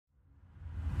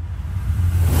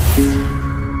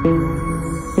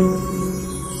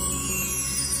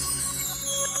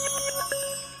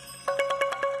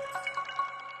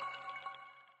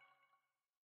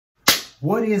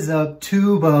is up,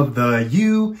 Tube of the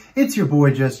U? It's your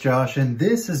boy Just Josh, and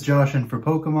this is Joshin' for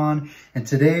Pokemon, and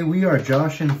today we are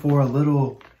Joshin' for a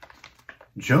little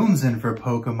Jonesin' for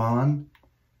Pokemon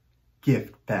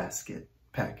gift basket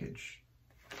package.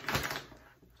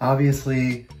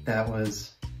 Obviously, that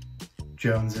was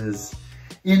Jones's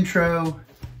intro,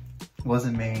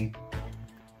 wasn't me.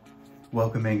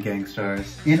 Welcome in,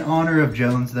 Gangstars. In honor of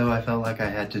Jones, though, I felt like I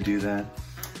had to do that.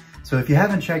 So if you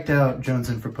haven't checked out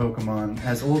Jonesin' for Pokemon,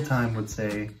 as old time would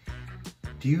say,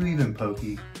 do you even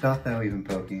pokey? Doth thou even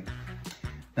pokey?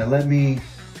 Now let me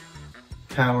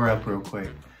power up real quick.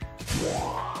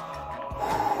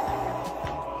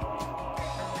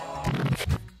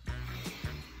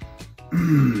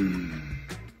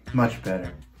 Much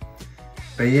better.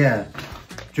 But yeah,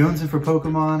 Jonesin' for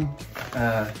Pokemon,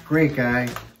 great guy.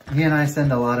 He and I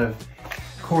send a lot of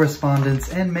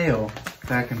correspondence and mail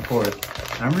back and forth.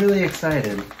 I'm really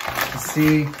excited to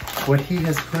see what he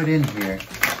has put in here.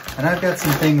 And I've got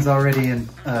some things already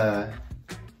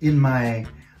in my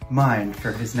mind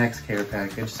for his next care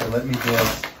package. So let me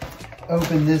just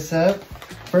open this up.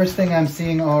 First thing I'm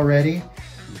seeing already,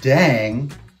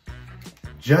 dang,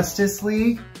 Justice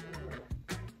League,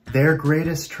 Their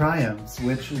Greatest Triumphs,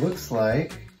 which looks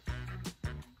like,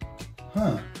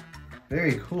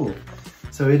 very cool.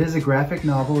 So it is a graphic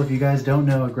novel. If you guys don't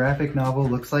know, a graphic novel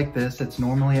looks like this. It's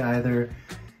normally either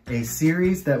a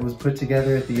series that was put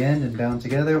together at the end and bound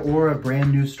together, or a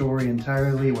brand new story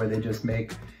entirely where they just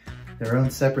make their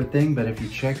own separate thing. But if you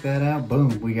check that out,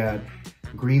 boom, we got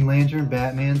Green Lantern,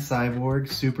 Batman, Cyborg,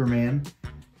 Superman,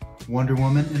 Wonder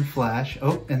Woman, and Flash.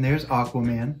 Oh, and there's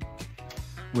Aquaman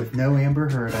with no Amber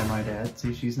Heard, I might add.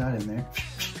 See, she's not in there.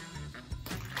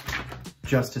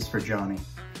 Justice for Johnny.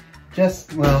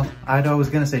 Well, I was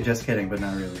gonna say just kidding, but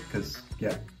not really, because,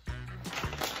 yeah.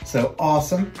 So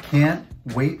awesome, can't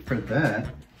wait for that.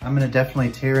 I'm gonna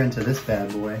definitely tear into this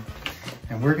bad boy.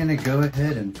 And we're gonna go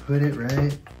ahead and put it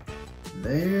right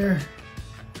there,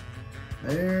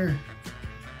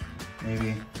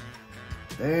 maybe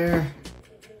there.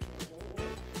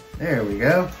 There we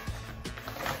go.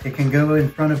 It can go in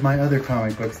front of my other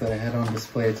comic books that I had on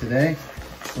display today.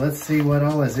 So let's see what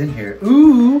all is in here.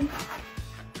 Ooh!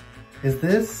 Is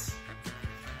this,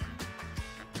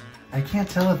 I can't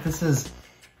tell if this is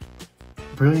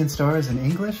Brilliant Stars in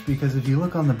English, because if you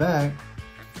look on the back,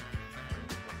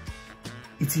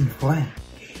 it's in Flash.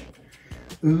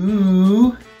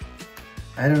 Ooh,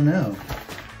 I don't know.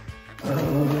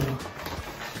 Oh,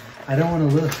 I don't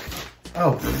want to look.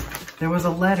 Oh, there was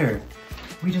a letter.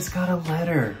 We just got a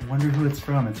letter. Wonder who it's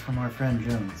from. It's from our friend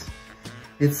Jones.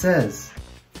 It says,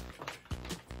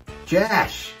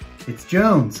 Jash, it's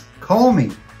Jones. Call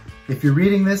me. If you're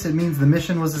reading this, it means the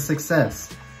mission was a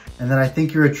success and that I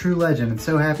think you're a true legend, and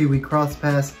so happy we crossed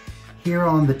paths here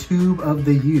on the Tube of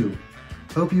the U.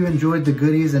 Hope you enjoyed the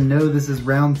goodies and know this is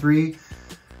round 3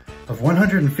 of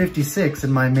 156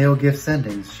 in my mail gift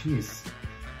sendings. Jeez.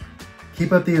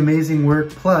 Keep up the amazing work.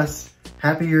 Plus,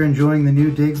 happy you're enjoying the new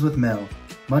digs with Mel.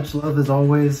 Much love as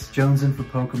always, Jonesin' for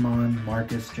Pokemon,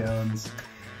 Marcus Jones.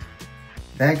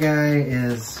 That guy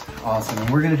is awesome, and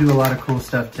we're gonna do a lot of cool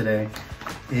stuff today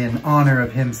in honor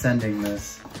of him sending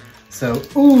this. So,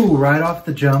 ooh, right off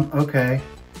the jump, okay.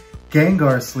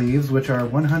 Gengar sleeves, which are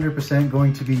 100%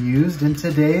 going to be used in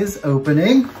today's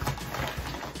opening.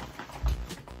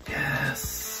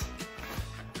 Yes.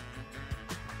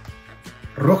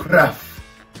 Rockruff.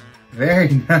 Very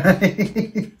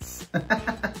nice.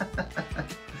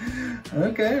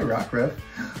 Okay, Rockruff.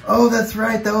 Oh, that's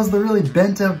right, that was the really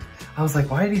bent up. I was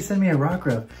like, why did he send me a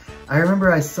Rockruff? I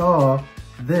remember I saw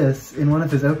this in one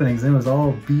of his openings and it was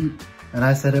all beat, and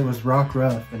I said it was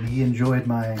Rockruff, and he enjoyed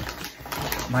my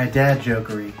dad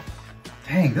jokery.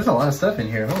 Dang, there's a lot of stuff in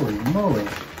here, holy moly.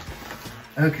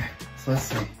 Okay, so let's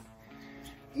see.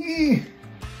 Eee.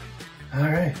 All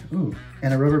right, ooh,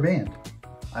 and a rubber band.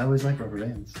 I always like rubber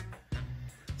bands.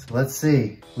 So let's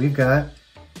see, we've got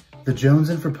the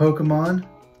Jonesin' for Pokemon,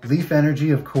 Leaf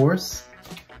Energy, of course.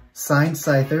 Signed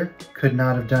Scyther, could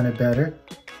not have done it better.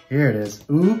 Here it is.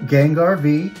 Ooh, Gengar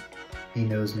V. He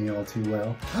knows me all too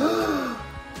well.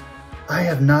 I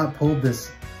have not pulled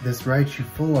this Raichu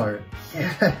full art.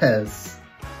 Yes.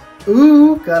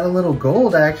 Ooh, got a little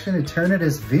gold action.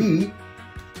 Eternatus V.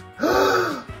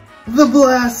 The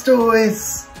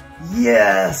Blastoise.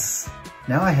 Yes.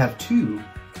 Now I have 2.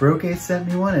 Broke sent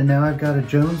me one, and now I've got a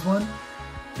Jones one.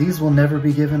 These will never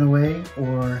be given away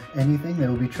or anything. They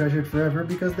will be treasured forever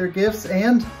because they're gifts.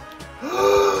 And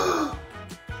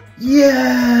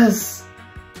yes!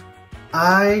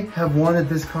 I have wanted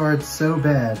this card so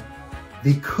bad.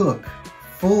 The Cook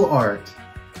full art.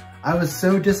 I was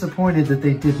so disappointed that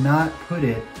they did not put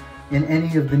it in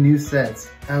any of the new sets.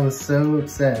 I was so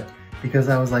upset because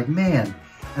I was like, man.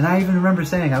 And I even remember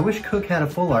saying, I wish Cook had a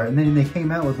full art, and then they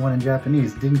came out with one in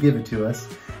Japanese, didn't give it to us.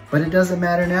 But it doesn't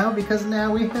matter now because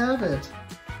now we have it.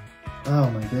 Oh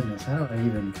my goodness, how do I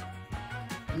even...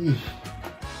 Eesh.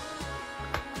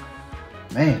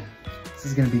 Man, this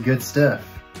is gonna be good stuff.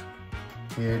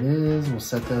 Here it is, we'll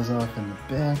set those off in the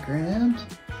background.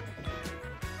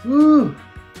 Woo!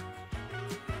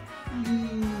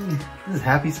 This is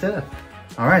happy stuff.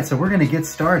 All right, so we're gonna get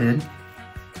started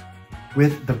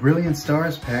with the Brilliant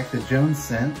Stars pack that Jones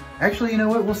sent. Actually, you know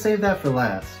what? We'll save that for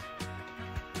last.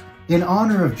 In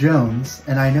honor of Jones,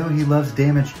 and I know he loves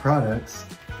damaged products,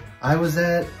 I was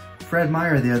at Fred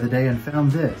Meyer the other day and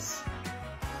found this.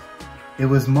 It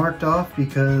was marked off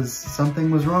because something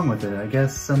was wrong with it. I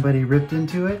guess somebody ripped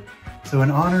into it. So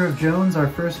in honor of Jones, our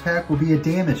first pack will be a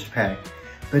damaged pack.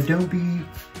 But don't be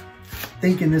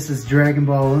thinking this is Dragon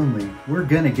Ball only. We're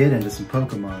gonna get into some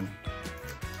Pokemon.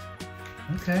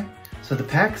 Okay, so the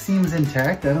pack seems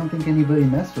intact. I don't think anybody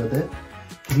messed with it.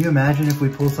 Can you imagine if we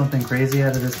pull something crazy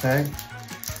out of this pack?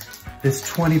 This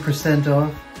 20%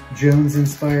 off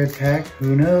Jones-inspired pack?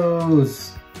 Who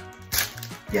knows?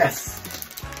 Yes!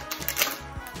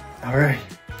 All right.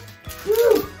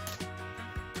 Woo!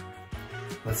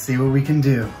 Let's see what we can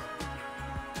do.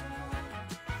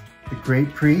 The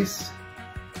Great Priest,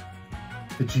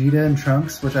 Vegeta and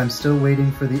Trunks, which I'm still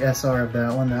waiting for the SR of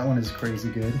that one. That one is crazy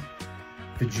good.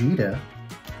 Vegeta,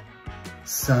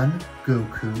 Son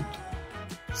Goku,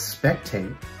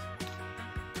 Spectate,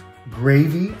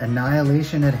 Gravy,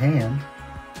 Annihilation at Hand,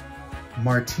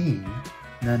 Martine,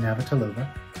 Navratilova,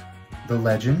 The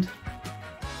Legend,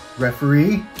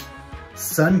 Referee,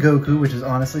 Son Goku, which is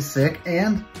honestly sick,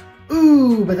 and,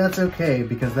 ooh, but that's okay,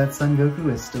 because that Son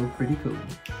Goku is still pretty cool.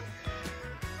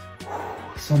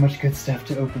 So much good stuff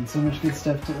to open, so much good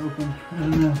stuff to open. I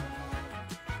don't know.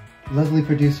 Lovely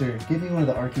producer, give me one of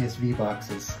the Arceus V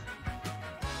boxes.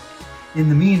 In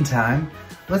the meantime,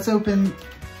 let's open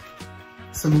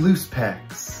some loose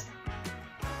packs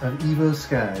of Evo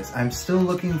Skies. I'm still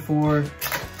looking for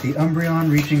the Umbreon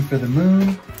reaching for the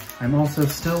moon. I'm also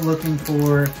still looking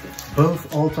for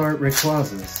both alt art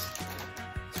Rayquazas.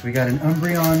 So we got an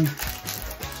Umbreon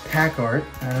pack art.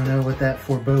 I don't know what that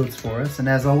forebodes for us. And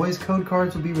as always, code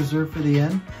cards will be reserved for the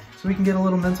end so we can get a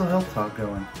little mental health talk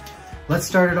going. Let's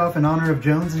start it off in honor of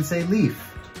Jones and say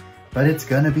Leaf, but it's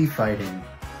gonna be fighting.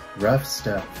 Rough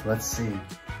stuff. Let's see.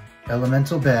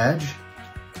 Elemental Badge,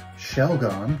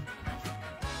 Shelgon,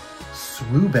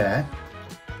 Swoobat,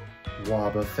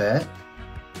 Wobbuffet,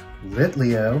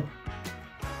 Litleo,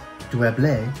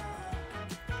 Dwebble,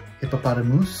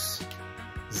 Hippopotamus,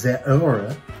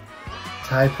 Zeora,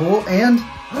 Typhoon, and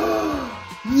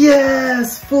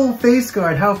yes! Full face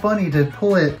guard. How funny to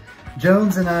pull it.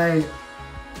 Jones and I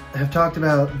have talked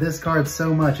about this card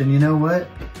so much, and you know what?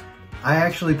 I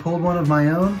actually pulled one of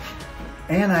my own,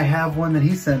 and I have one that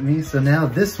he sent me, so now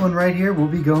this one right here will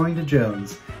be going to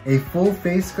Jones. A full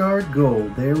face guard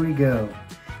gold. There we go.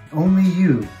 Only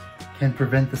you can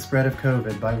prevent the spread of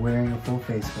COVID by wearing a full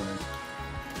face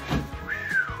guard.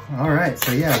 All right,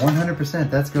 so yeah, 100%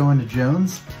 that's going to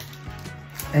Jones.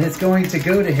 And it's going to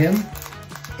go to him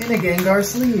in a Gengar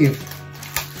sleeve.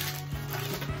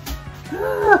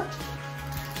 Ah!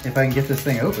 If I can get this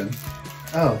thing open.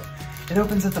 Oh, it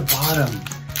opens at the bottom.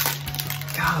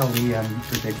 Golly, I'm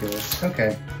ridiculous.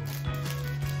 Okay.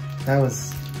 That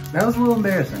was a little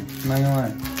embarrassing, I'm not gonna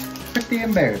lie. Pretty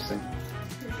embarrassing.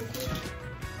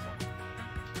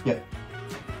 Yep.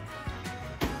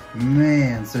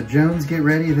 Man, so Jones, get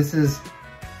ready.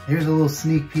 Here's a little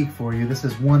sneak peek for you. This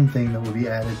is one thing that will be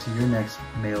added to your next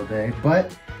mail day,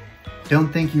 but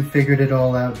don't think you figured it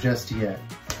all out just yet.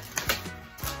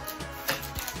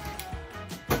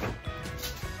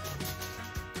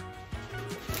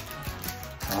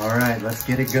 All right, let's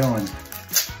get it going.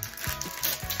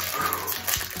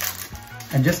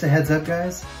 And just a heads up,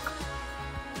 guys,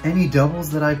 any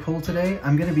doubles that I pull today,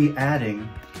 I'm gonna be adding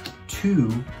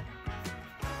to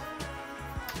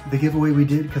the giveaway we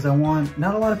did, because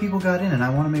not a lot of people got in, and I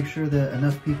want to make sure that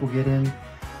enough people get in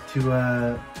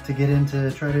to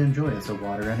try to enjoy it. So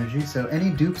water energy. So any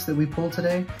dupes that we pull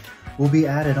today will be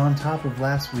added on top of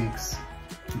last week's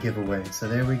giveaway. So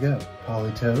there we go.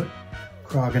 Politoed,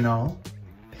 Crogonal,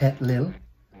 Petlil,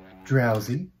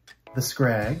 Drowsy, the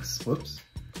Scrags, whoops,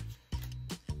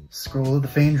 Scroll of the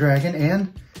Fane Dragon,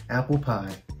 and Apple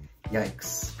Pie.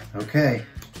 Yikes. Okay.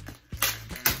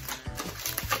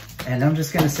 And I'm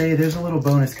just gonna say there's a little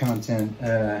bonus content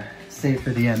saved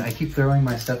for the end. I keep throwing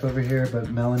my stuff over here,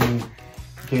 but Melanie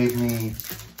gave me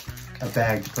a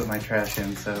bag to put my trash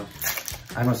in, so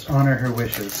I must honor her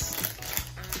wishes.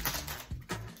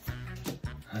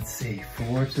 Let's see,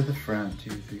 4 to the front, 2,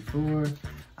 3, 4.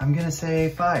 I'm gonna say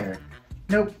fire.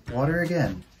 Nope, water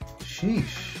again.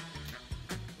 Sheesh.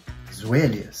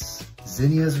 Zuelius,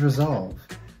 Zinnia's Resolve,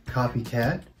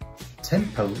 Copycat,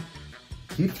 Tempo,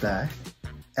 Cute Fly,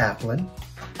 Applin,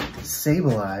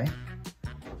 Sableye,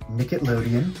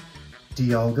 Nickelodeon,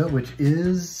 Dialga, which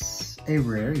is a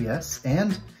rare, yes,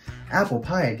 and Apple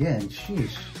Pie again,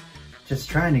 sheesh. Just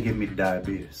trying to give me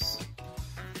diabetes.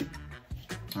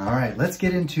 All right, let's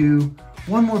get into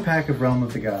one more pack of Realm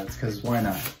of the Gods, because why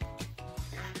not?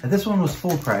 And this one was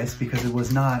full price because it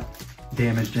was not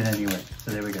damaged in any way, so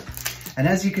there we go. And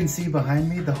as you can see behind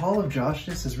me, the Hall of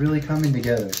Joshness is really coming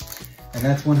together. And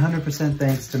that's 100%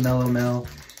 thanks to Mellow Mel.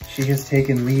 She has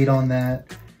taken lead on that,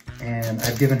 and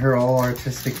I've given her all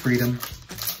artistic freedom.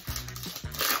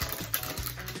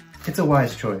 It's a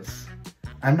wise choice.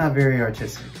 I'm not very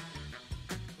artistic.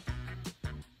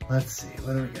 Let's see,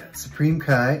 what do we got? Supreme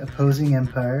Kai, Opposing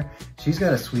Empire. She's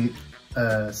got a sweet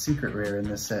secret rare in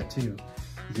this set too.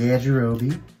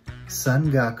 Yajirobe,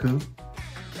 Sun Gaku,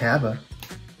 Kaba,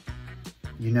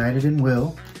 United in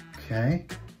Will, okay.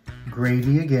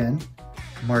 Gravy again,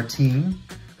 Martine.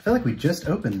 I feel like we just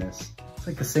opened this. It's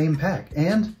like the same pack.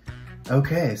 And,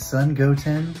 okay, Sun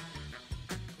Goten.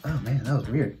 Oh man, that was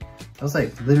weird. That was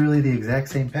like literally the exact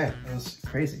same pack. That was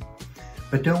crazy.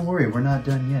 But don't worry, we're not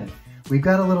done yet. We've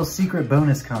got a little secret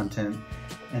bonus content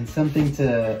and something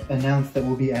to announce that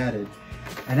will be added.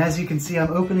 And as you can see,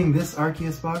 I'm opening this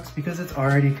Arceus box because it's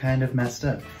already kind of messed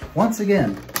up. Once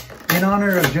again, in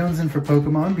honor of Jonesin' for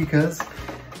Pokemon, because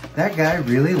that guy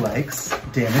really likes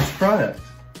damaged product.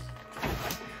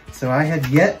 So I had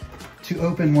yet to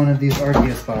open one of these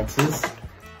Arceus boxes,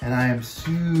 and I am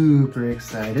super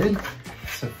excited.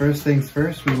 So first things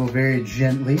first, we will very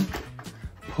gently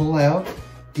pull out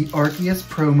the Arceus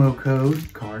promo card.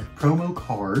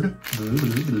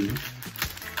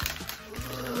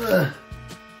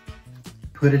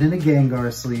 Put it in a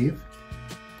Gengar sleeve.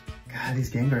 God,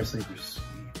 these Gengar sleeves are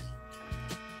sweet.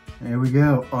 There we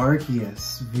go,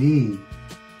 Arceus V.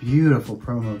 Beautiful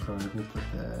promo card. We'll put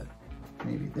that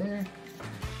maybe there.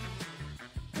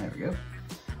 There we go.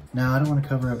 No, I don't want to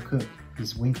cover up Cook.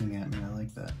 He's winking at me, I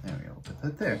like that. There we go, we'll put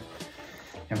that there.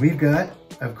 And we've got,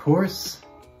 of course,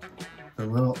 the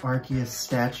little Arceus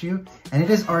statue. And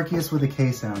it is Arceus with a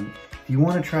K sound. If you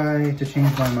want to try to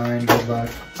change my mind, good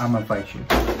luck. I'm gonna fight you.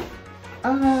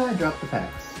 I dropped the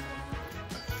packs.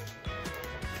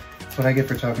 That's what I get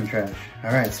for talking trash.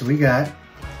 All right, so we got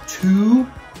 2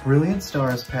 Brilliant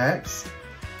Stars packs,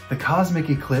 the Cosmic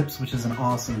Eclipse, which is an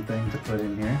awesome thing to put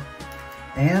in here,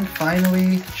 and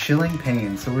finally, Chilling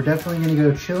Pain. So we're definitely gonna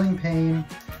go Chilling Pain,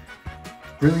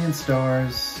 Brilliant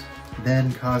Stars,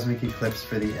 then Cosmic Eclipse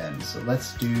for the end. So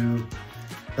let's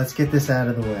get this out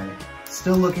of the way.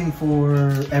 Still looking for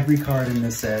every card in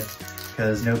this set,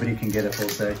 because nobody can get a full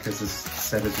set because this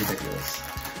set is ridiculous.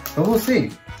 But we'll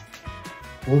see.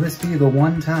 Will this be the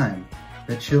one time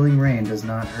that Chilling Rain does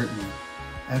not hurt me?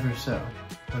 Ever so.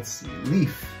 Let's see.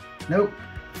 Leaf. Nope.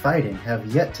 Fighting. Have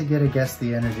yet to get a Guess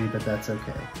the Energy, but that's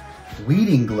okay.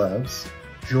 Weeding Gloves.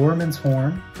 Jormun's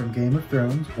Horn from Game of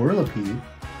Thrones. Whirlipede.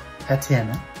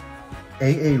 Hatena.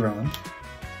 Aaron.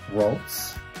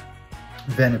 Waltz.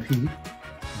 Venipede.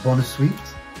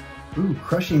 Bonasuite. Ooh,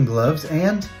 Crushing Gloves.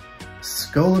 And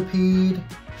Scolipede.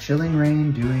 Chilling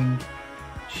Rain doing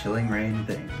Chilling Rain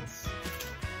things.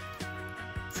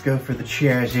 Let's go for the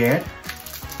Charizard.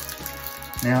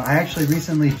 Now, I actually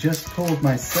recently just pulled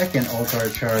my second Alt-Art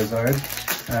Charizard.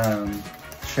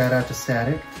 Shout out to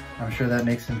Static. I'm sure that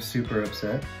makes him super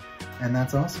upset. And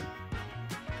that's awesome.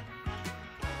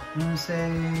 I'm gonna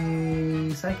say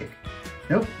Psychic.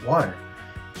 Nope, Water.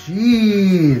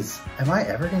 Jeez! Am I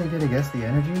ever gonna get a Guess the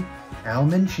Energy?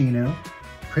 Alminchino,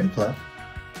 Prinplup,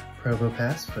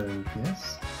 Probopass,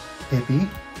 Focus, Hippie,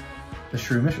 the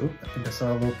Shroomish, oh, I think I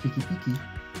saw a little peeky.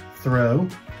 Throw,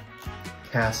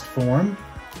 Cast Form,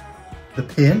 the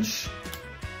Pinch,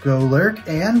 Golurk,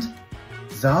 and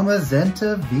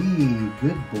Zamazenta V.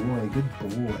 Good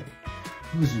boy.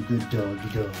 Who's a good dog?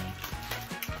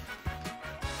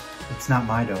 It's not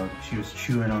my dog. She was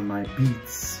chewing on my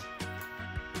beets.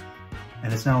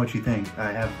 And it's not what you think.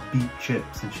 I have beet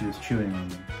chips and she was chewing on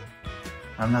them.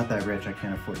 I'm not that rich, I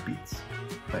can't afford beets.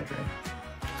 By Dre.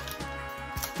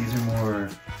 These are more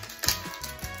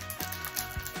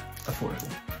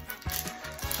affordable.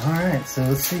 Alright, so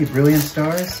let's see. Brilliant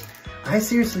Stars. I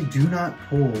seriously do not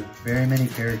pull very many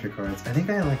character cards. I think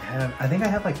I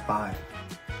have like 5.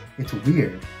 It's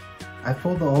weird. I've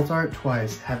pulled the Alt Art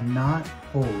twice, have not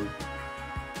pulled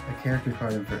a character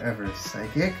card in forever.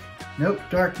 Psychic? Nope,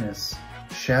 darkness.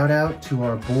 Shout out to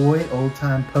our boy, Old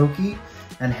Time Pokey,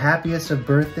 and happiest of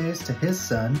birthdays to his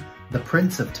son, the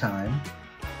Prince of Time.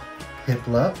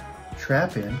 Piplup,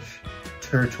 Trapinch,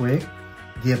 Turtwig,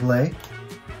 Gibley,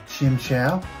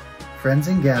 Chimchow, Friends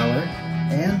Galler,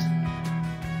 and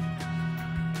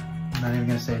I'm not even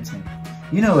gonna say its name.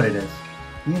 You know what it is.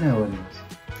 You know what it is.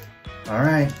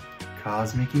 Alright,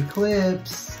 Cosmic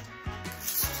Eclipse.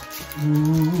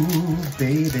 Ooh,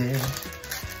 baby.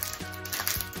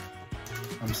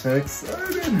 I'm so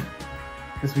excited.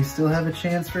 Because we still have a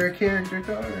chance for a character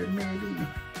card, maybe.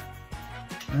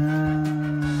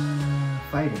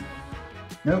 Fighting.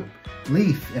 Nope.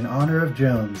 Leaf in honor of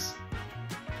Jones.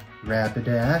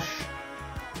 Rapidash.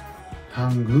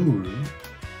 Hunguru.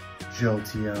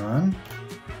 Jolteon.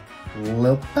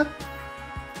 Lilpa.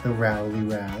 The Rowly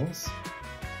Rows.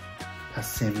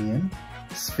 Passimian.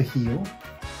 Spheal.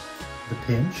 The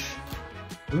Pinch.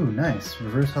 Ooh, nice.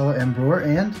 Reverse Holo Embror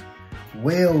and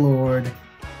Wailord.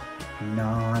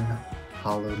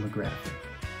 Non-holographic.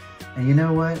 And you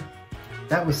know what?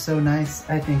 That was so nice,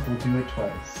 I think we'll do it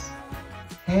twice.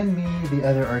 Hand me the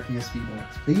other Arceus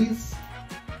V-Bucks, please.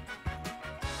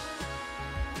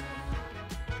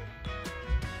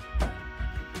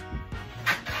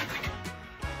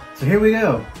 So here we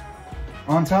go.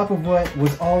 On top of what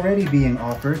was already being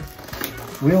offered,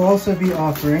 we'll also be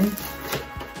offering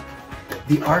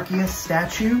the Arceus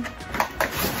statue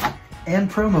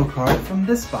and promo card from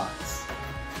this box.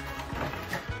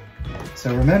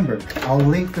 So remember, I'll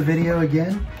link the video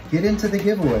again. Get into the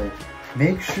giveaway.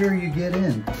 Make sure you get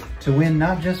in to win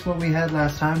not just what we had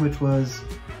last time, which was,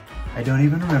 I don't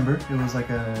even remember, it was like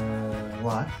a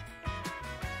lot,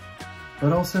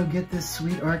 but also get this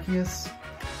sweet Arceus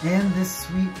and this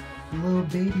sweet little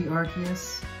baby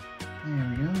Arceus. There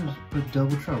we go, just put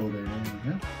double trouble there, there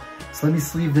we go. So let me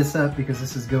sleeve this up because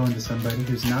this is going to somebody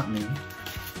who's not me.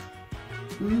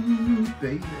 Ooh,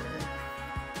 baby.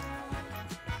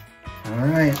 All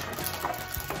right,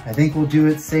 I think we'll do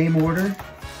it same order.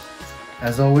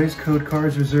 As always, code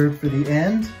cards reserved for the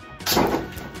end.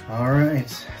 All right,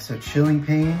 so Chilling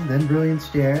Pain, then Brilliant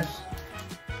Stars,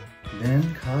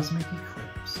 then Cosmic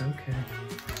Eclipse, okay.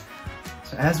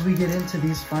 So as we get into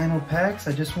these final packs,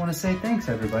 I just want to say thanks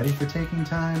everybody for taking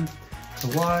time to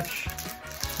watch.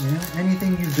 You know,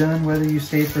 anything you've done, whether you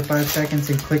stayed for 5 seconds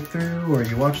and clicked through or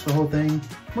you watched the whole thing,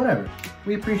 whatever,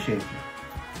 we appreciate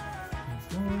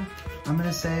you. I'm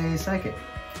gonna say Psychic.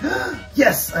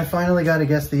 Yes, I finally got to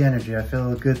guess the energy. I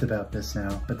feel good about this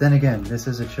now. But then again, this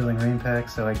is a Chilling Rain pack,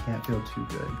 so I can't feel too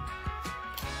good.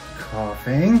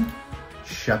 Coughing,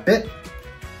 Shuppet,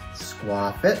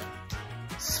 Squaffit,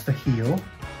 Spheal,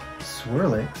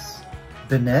 Swirlix,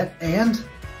 Banette, and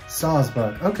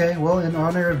Sawsbuck. Okay, well, in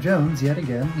honor of Jones, yet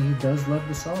again, he does love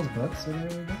the Sawsbuck, so there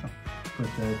we go. Put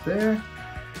that there.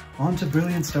 On to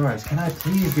Brilliant Stars. Can I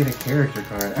please get a character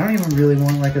card? I don't even really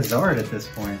want like a Zard at this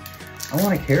point. I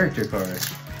want a character card.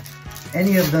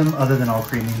 Any of them other than All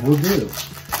Creamy will do.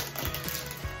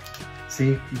 See,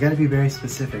 you gotta be very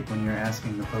specific when you're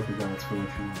asking the Pokegods for what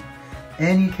you want.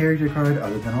 Any character card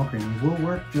other than All Creamy will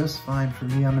work just fine for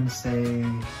me. I'm gonna say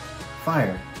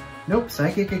Fire. Nope,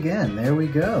 Psychic again. There we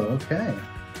go, okay.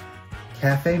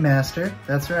 Cafe Master,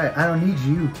 that's right. I don't need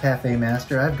you, Cafe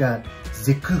Master. I've got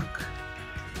Zikuk,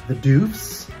 the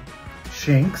Doofs,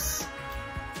 Shinx,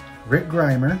 Rick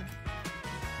Grimer,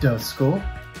 Duskull,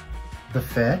 the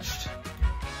Fetched,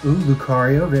 ooh,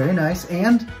 Lucario, very nice,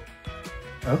 and,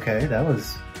 okay, that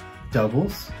was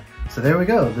doubles. So there we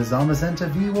go, the Zamazenta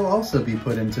V will also be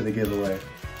put into the giveaway.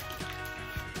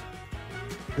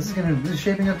 This is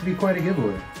shaping up to be quite a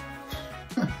giveaway.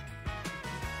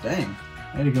 Dang,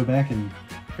 I had to go back and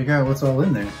figure out what's all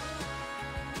in there.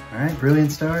 All right,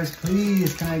 Brilliant Stars,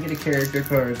 please, can I get a character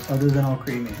card other than All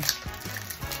Creamy?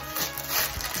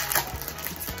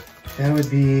 That would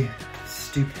be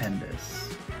stupendous.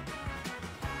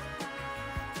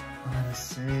 I'm gonna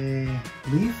say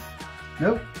Leaf?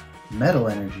 Nope, Metal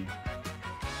Energy.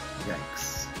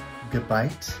 Yikes.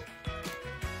 Gabite,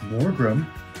 Morgrem,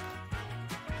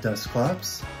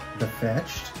 Dusclops, The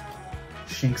Fetched,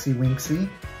 Shinxie Winxie,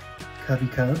 Cubby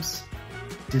Cubs,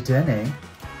 Dedenne,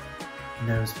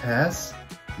 Nose Pass,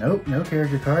 nope, no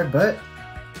character card, but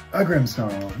a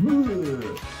Grimmsnarl.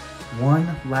 Ooh. One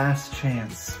last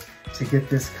chance to get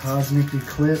this Cosmic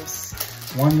Eclipse.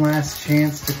 One last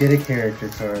chance to get a character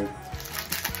card.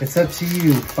 It's up to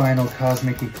you, final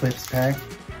Cosmic Eclipse pack.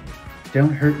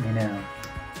 Don't hurt me now.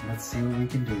 Let's see what we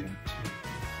can do.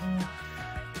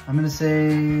 I'm gonna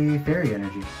say Fairy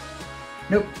Energy.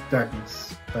 Nope,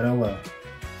 Darkness, but oh well.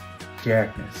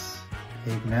 Darkness,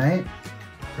 Ignite,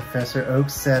 Professor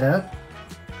Oak's setup.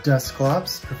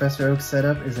 Dusclops. Professor Oak's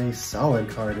setup is a solid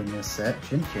card in this set.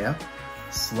 Chinchap.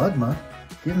 Slugma.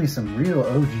 Give me some real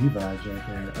OG vibes right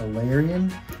there.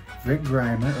 Alarian, Rick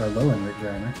Grimer, or Alolan Rick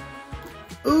Grimer.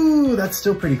 Ooh, that's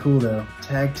still pretty cool though.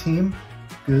 Tag Team,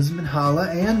 Guzman Hala,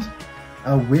 and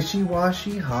a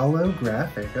wishy-washy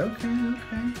holographic.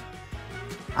 Okay.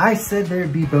 I said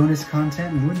there'd be bonus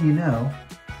content, and wouldn't you know,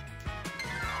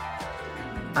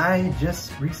 I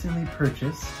just recently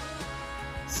purchased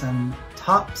some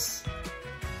Topps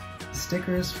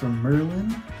stickers from Merlin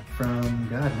from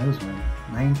God knows when,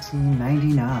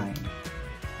 1999.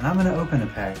 And I'm gonna open a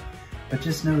pack, but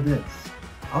just know this,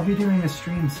 I'll be doing a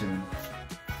stream soon.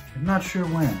 I'm not sure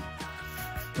when,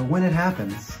 but when it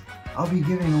happens, I'll be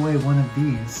giving away one of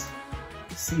these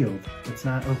sealed. It's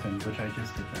not opened, which I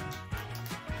just did that.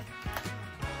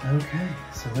 Okay,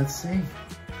 so let's see.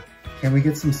 Can we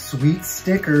get some sweet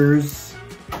stickers?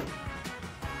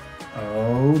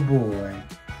 Oh boy.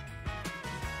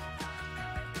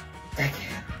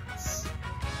 Ekans.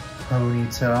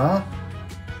 Ponyta.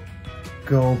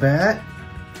 Golbat.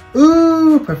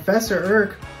 Ooh,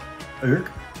 Professor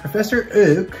Professor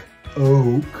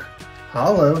Oak.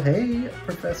 Hollow. Hey,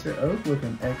 Professor Oak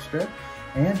looking extra.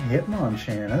 And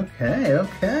Hitmonchan.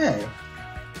 Okay.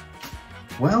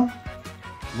 Well,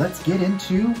 let's get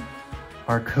into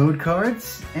our code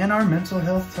cards and our mental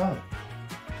health talk.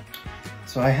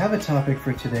 So I have a topic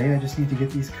for today. I just need to get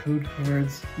these code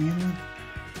cards in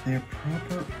their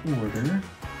proper order.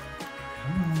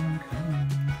 Come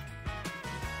on.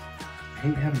 I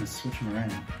hate having to switch them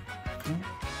around.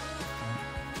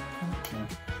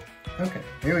 Okay,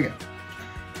 here we go.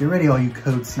 Get ready, all you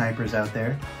code snipers out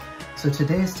there. So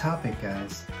today's topic,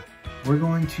 guys, we're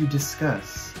going to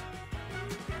discuss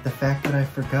the fact that I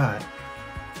forgot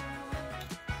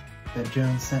that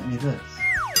Jones sent me this.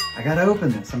 I gotta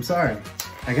open this, I'm sorry.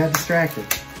 I got distracted.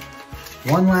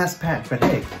 One last pack, but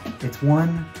hey, it's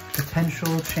one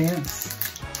potential chance.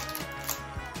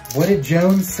 What did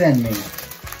Jones send me?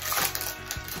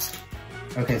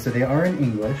 Okay, so they are in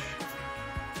English.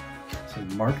 So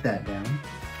mark that down.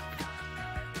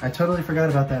 I totally forgot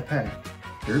about that pack.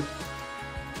 Derp.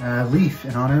 Leaf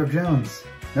in honor of Jones.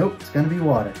 Nope, it's gonna be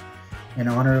water. In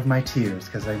honor of my tears,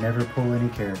 because I never pull any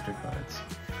character cards.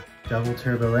 Double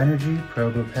Turbo Energy,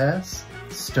 Probopass,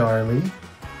 Starly,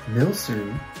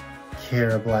 Milcery,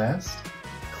 Carablast,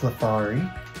 Clefairy,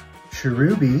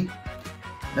 Cherubi.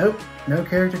 Nope, no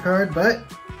character card, but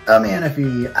a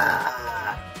Manaphy.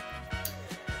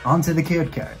 On to the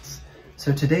code cards.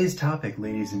 So today's topic,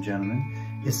 ladies and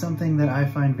gentlemen, is something that I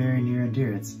find very near and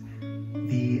dear. It's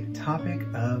the topic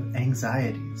of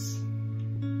anxieties.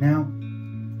 Now,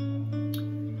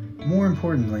 more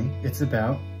importantly, it's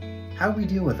about how we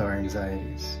deal with our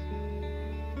anxieties.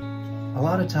 A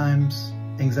lot of times,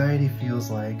 anxiety feels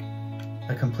like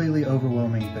a completely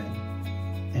overwhelming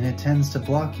thing, and it tends to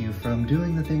block you from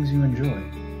doing the things you enjoy.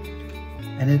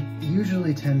 And it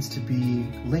usually tends to be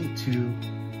linked to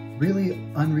really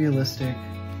unrealistic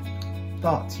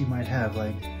thoughts you might have,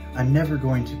 like, I'm never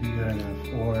going to be good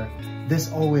enough, or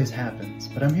this always happens.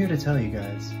 But I'm here to tell you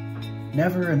guys,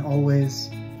 never and always,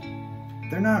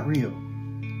 they're not real.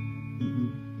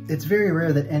 It's very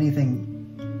rare that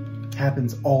anything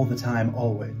happens all the time,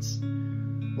 always.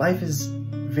 Life is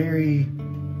very,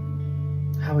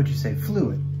 how would you say,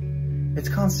 fluid. It's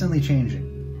constantly changing.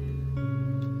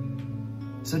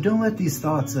 So don't let these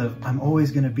thoughts of, I'm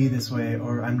always gonna be this way,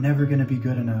 or I'm never gonna be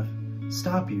good enough,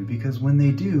 stop you, because when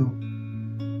they do,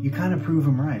 you kind of prove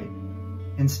them right.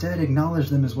 Instead, acknowledge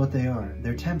them as what they are.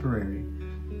 They're temporary.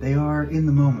 They are in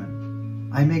the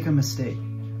moment. I make a mistake.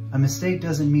 A mistake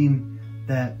doesn't mean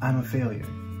that I'm a failure.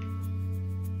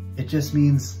 It just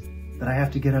means that I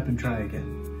have to get up and try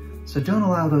again. So don't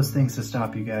allow those things to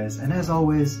stop you guys. And as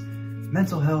always,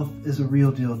 mental health is a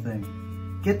real deal thing.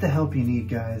 Get the help you need,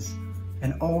 guys.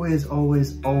 And always,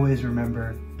 always, always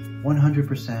remember,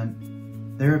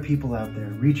 100%, there are people out there.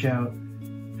 Reach out,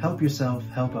 help yourself,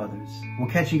 help others. We'll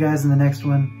catch you guys in the next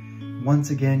one. Once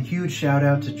again, huge shout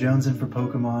out to Jones and for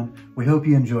Pokemon. We hope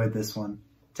you enjoyed this one.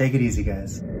 Take it easy,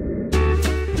 guys.